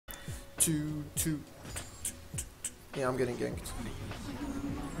two. Yeah, I'm getting ganked.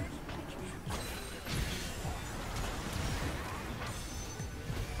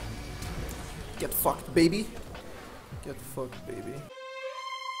 Get fucked, baby. Get fucked, baby.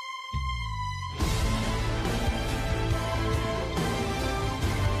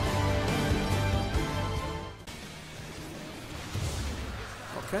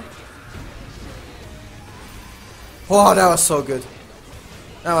 Okay. Oh, that was so good.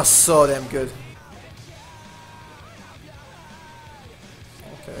 That was so damn good.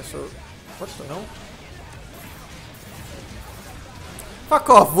 Okay, so what the hell? Fuck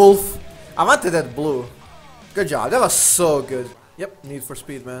off, Wolf. I wanted that blue. Good job. That was so good. Yep, Need for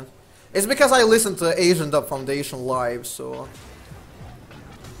Speed, man. It's because I listened to Asian Dub Foundation live, so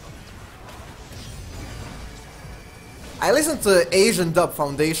I listened to Asian Dub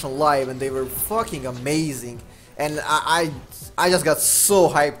Foundation live and they were fucking amazing. And I just got so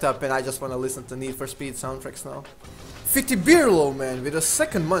hyped up and I just want to listen to Need for Speed soundtracks now. 50 beer low, man, with a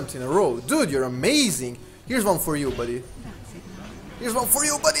second month in a row. Dude, you're amazing. Here's one for you, buddy. Here's one for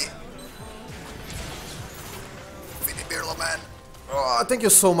you, buddy. 50 beer low, man. Oh, thank you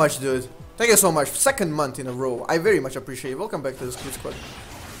so much, dude. Thank you so much. Second month in a row. I very much appreciate it. Welcome back to the Squid Squad.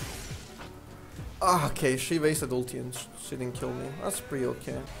 Okay, she wasted ulti and she didn't kill me. That's pretty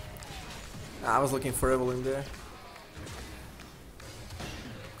okay. I was looking for Evelyn there.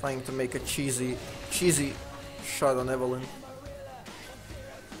 Trying to make a cheesy shot on Evelyn.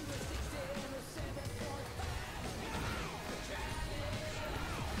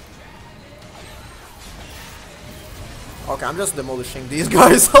 Okay, I'm just demolishing these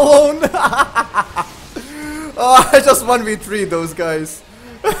guys alone. Oh, I just 1v3 those guys.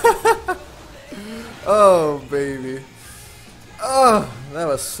 Oh, baby. Oh, that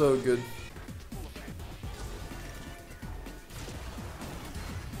was so good.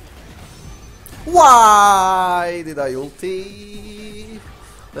 Why did I ulti?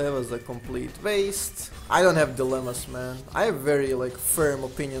 That was a complete waste. I don't have dilemmas, man. I have very, like, firm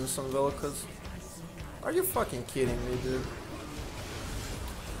opinions on Vel'Koz. Are you fucking kidding me, dude?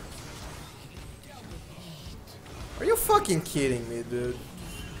 Are you fucking kidding me, dude?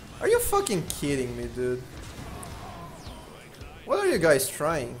 Are you fucking kidding me, dude? What are you guys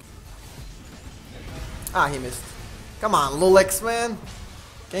trying? Ah, he missed. Come on, Lulex, man.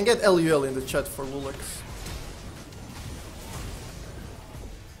 Can get LUL in the chat for Lulex.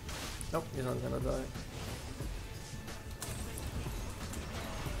 Nope, he's not gonna die.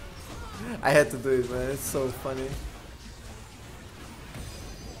 I had to do it, man. It's so funny.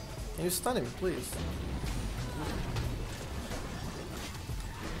 Can you stun him, please?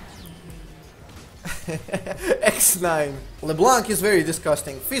 X9. LeBlanc is very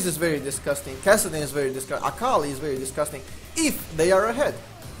disgusting. Fizz is very disgusting. Kassadin is very disgusting. Akali is very disgusting. If they are ahead.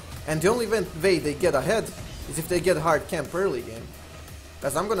 And the only way they get ahead is if they get hard camp early game.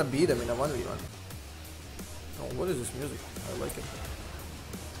 Because I'm gonna beat them in a 1v1. Oh, what is this music? I like it.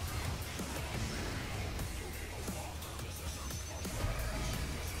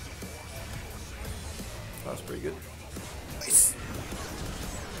 That was pretty good. Nice.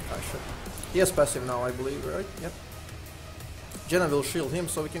 Ah, shit. He has passive now, I believe, right? Yep. Jenna will shield him,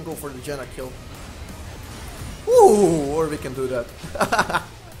 so we can go for the Jenna kill. Ooh, or we can do that.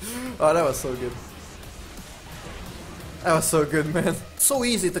 Oh, that was so good. That was so good, man. So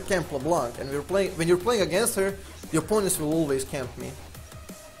easy to camp LeBlanc, and when you're playing against her, the opponents will always camp me.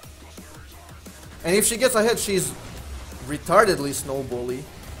 And if she gets ahead, she's retardedly snowbally.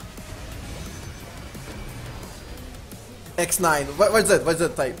 X9. What's that? What's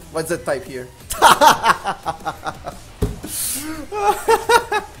that type? What's that type here?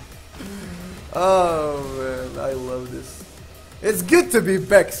 Oh man, I love this. It's good to be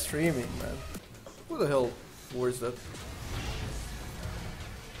back streaming, man. Who the hell where's that?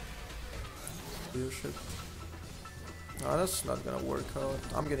 Oh shit. No, that's not gonna work out.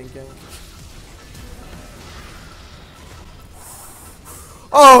 I'm getting ganked.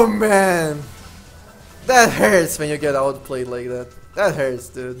 Oh man! That hurts when you get outplayed like that. That hurts,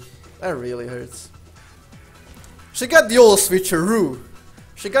 dude. That really hurts. She got the old switcheroo.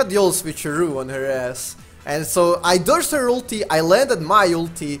 She got the old switcheroo on her ass. And so I dodged her ulti, I landed my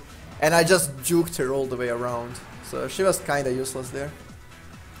ulti, and I just juked her all the way around. So she was kinda useless there.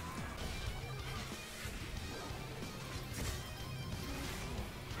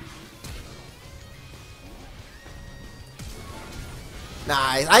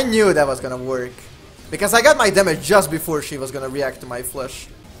 Nice, I knew that was gonna work. Because I got my damage just before she was gonna react to my flash.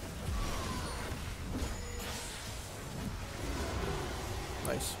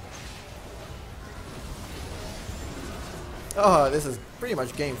 Nice. Oh, this is pretty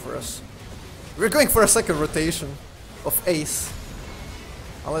much game for us. We're going for a second rotation of ace.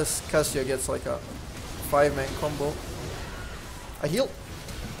 Unless Cassia gets like a 5-man combo. A heal.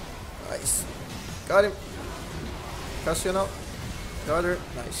 Nice. Got him. Cassia now. Got her.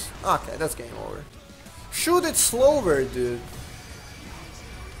 Nice. Okay, that's game over. Shoot it slower, dude.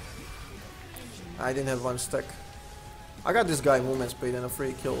 I didn't have one stack. I got this guy movement speed and a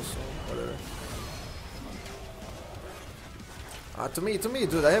free kill, so whatever. To me,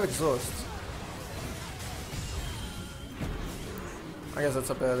 dude, I have exhaust. I guess that's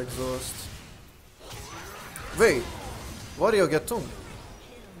a bad exhaust. Wait, what do you get to?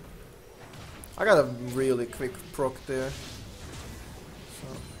 I got a really quick proc there. So,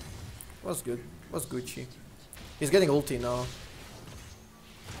 was good. Was Gucci. He's getting ulti now.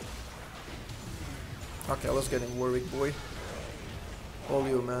 Okay, let's get him, Warwick boy. All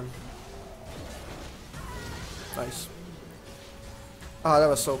you, man. Nice. Ah, that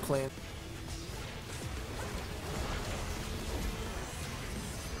was so clean.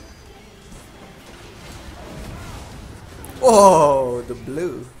 Oh, the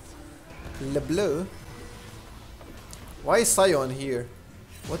blue. Le bleu. Why is Sion here?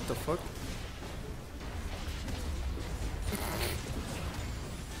 What the fuck?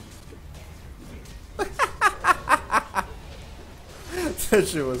 That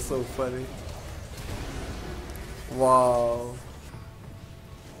shit was so funny. Wow.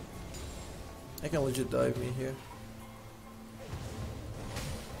 I can legit dive me here.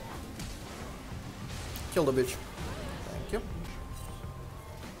 Kill the bitch. Thank you.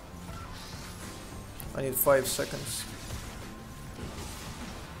 I need 5 seconds.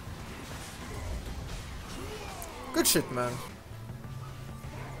 Good shit, man.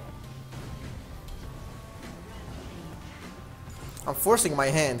 I'm forcing my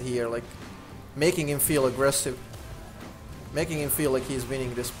hand here, like making him feel aggressive. Making him feel like he's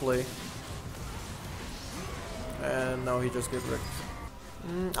winning this play. And now he just gets wrecked.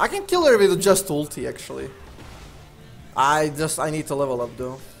 I can kill her with just ulti, actually. I need to level up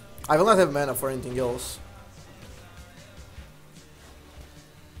though. I will not have mana for anything else.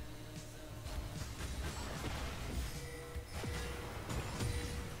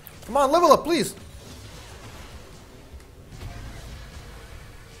 Come on, level up, please.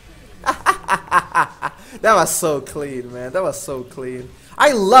 That was so clean, man. That was so clean.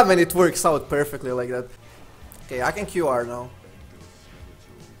 I love when it works out perfectly like that. Okay, I can QR now.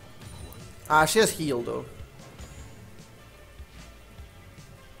 Ah, she has heal though.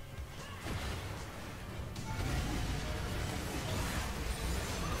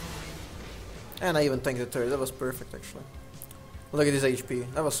 And I even tanked the turret. That was perfect, actually. Look at his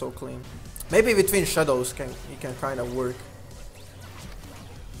HP. That was so clean. Maybe between shadows he can kind of work.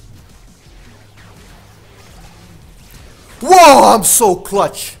 Whoa, I'm so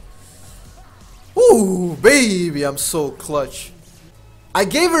clutch. Ooh, baby, I'm so clutch. I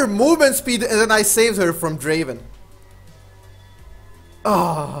gave her movement speed and then I saved her from Draven.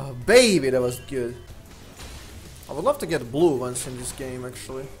 Oh, baby, that was good. I would love to get blue once in this game,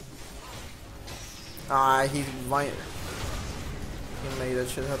 actually. Ah, he made that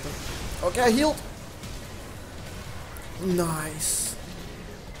shit happen. Okay, I healed. Nice.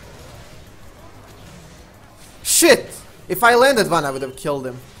 Shit! If I landed one, I would have killed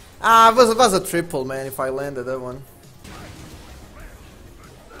him. Ah, it was a triple, man, if I landed that one.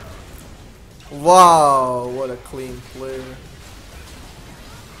 Wow, what a clean play.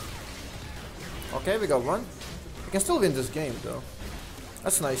 Okay, we got one. We can still win this game, though.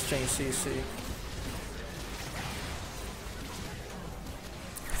 That's a nice chain CC.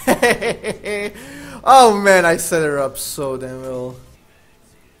 Oh man, I set her up so damn well.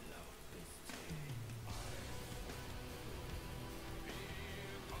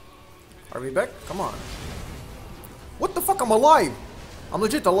 Are we back? Come on. What the fuck? I'm alive! I'm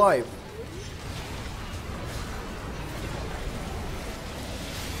legit alive.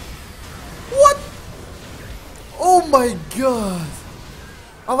 What? Oh my god!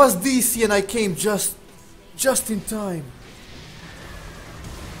 I was DC and I came just in time.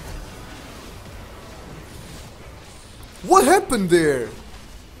 What happened there?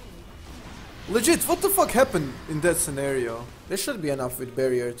 Legit, what the fuck happened in that scenario? There should be enough with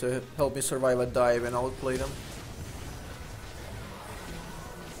barrier to help me survive a dive and outplay them.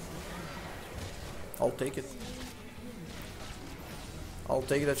 I'll take it. I'll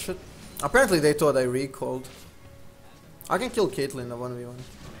take that shit. Apparently they thought I recalled. I can kill Caitlyn in a 1v1.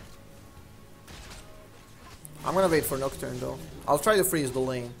 I'm gonna wait for Nocturne though. I'll try to freeze the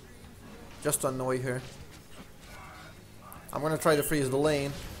lane. Just to annoy her. I'm gonna try to freeze the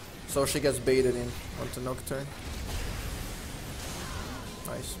lane so she gets baited in onto Nocturne.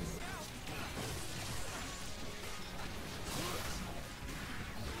 Nice.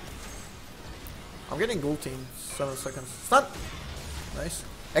 I'm getting ulti in 7 seconds. Stun! Nice.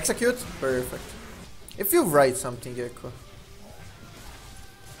 Execute? Perfect. If you write something, Gecko.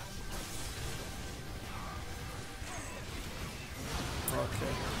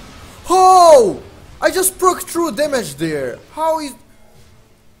 Okay. Oh! I just broke through damage there. How is...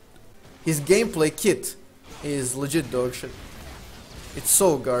 His gameplay kit is legit dog shit. It's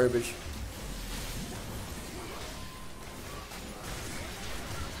so garbage.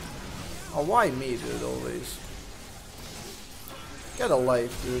 Oh, why me, dude, always? Get a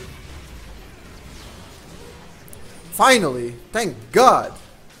life, dude. Finally! Thank God!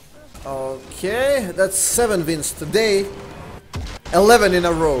 Okay, that's 7 wins today. 11 in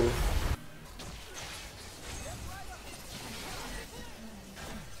a row.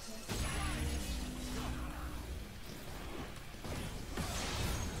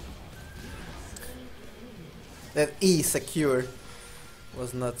 That E secure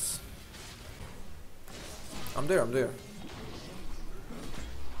was nuts. I'm there, I'm there.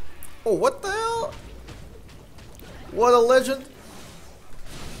 Oh, what the hell? What a legend.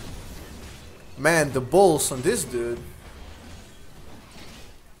 Man, the balls on this dude.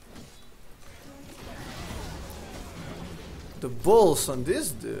 The balls on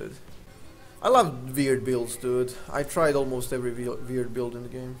this dude. I love weird builds, dude. I tried almost every weird build in the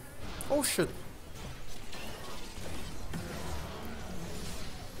game. Oh shit.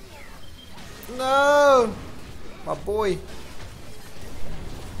 No! My boy.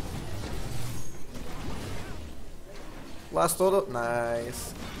 Last auto.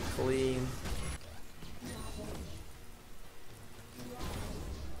 Nice. Clean.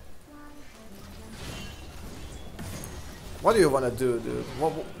 What do you wanna do, dude?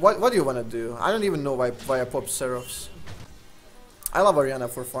 What do you wanna do? I don't even know why I popped Seraphs. I love Ariana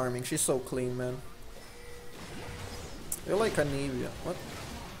for farming. She's so clean, man. You're like Anivia. What?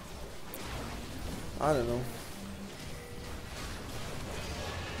 I don't know.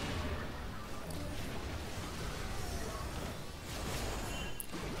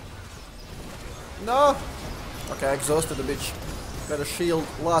 No! Okay, I exhausted the bitch. Got a shield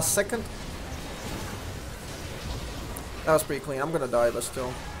last second. That was pretty clean. I'm gonna die, but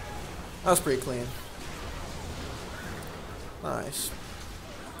still. That was pretty clean. Nice.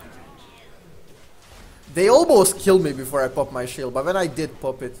 They almost killed me before I popped my shield, but when I did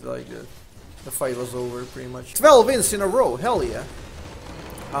pop it, like, the fight was over, pretty much. 12 wins in a row, hell yeah.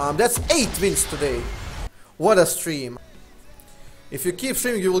 That's 8 wins today. What a stream. If you keep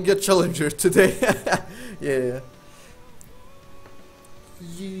streaming, you will get Challenger today. Yeah.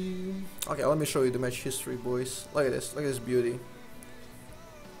 Okay, let me show you the match history, boys. Look at this. Look at this beauty.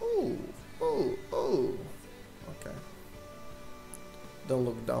 Ooh. Ooh. Ooh. Okay. Don't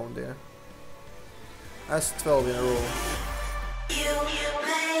look down there. That's 12 in a row.